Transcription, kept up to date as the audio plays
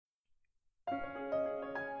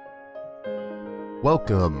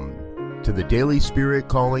Welcome to the Daily Spirit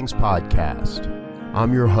Callings podcast.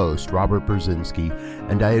 I'm your host, Robert Brzezinski,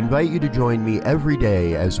 and I invite you to join me every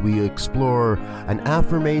day as we explore an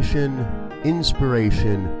affirmation,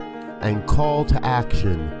 inspiration, and call to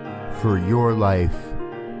action for your life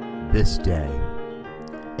this day.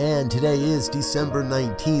 And today is December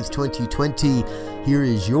 19th, 2020. Here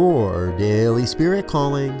is your Daily Spirit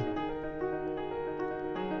Calling.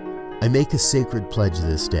 I make a sacred pledge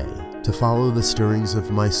this day to follow the stirrings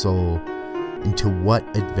of my soul into what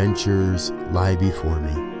adventures lie before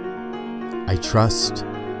me. I trust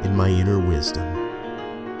in my inner wisdom.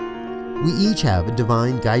 We each have a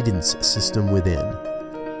divine guidance system within.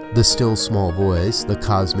 The still small voice, the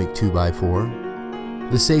cosmic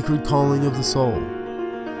 2x4, the sacred calling of the soul.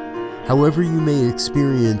 However you may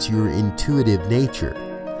experience your intuitive nature,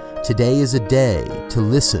 today is a day to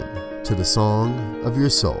listen to the song of your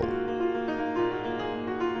soul.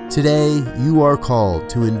 Today, you are called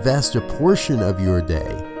to invest a portion of your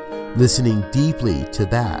day listening deeply to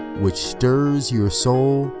that which stirs your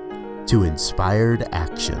soul to inspired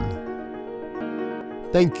action.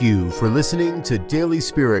 Thank you for listening to Daily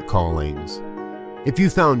Spirit Callings. If you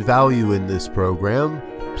found value in this program,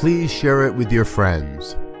 please share it with your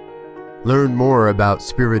friends. Learn more about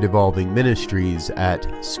Spirit Evolving Ministries at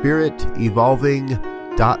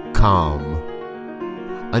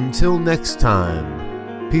spiritevolving.com. Until next time,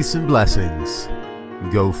 peace and blessings.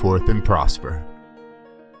 Go forth and prosper.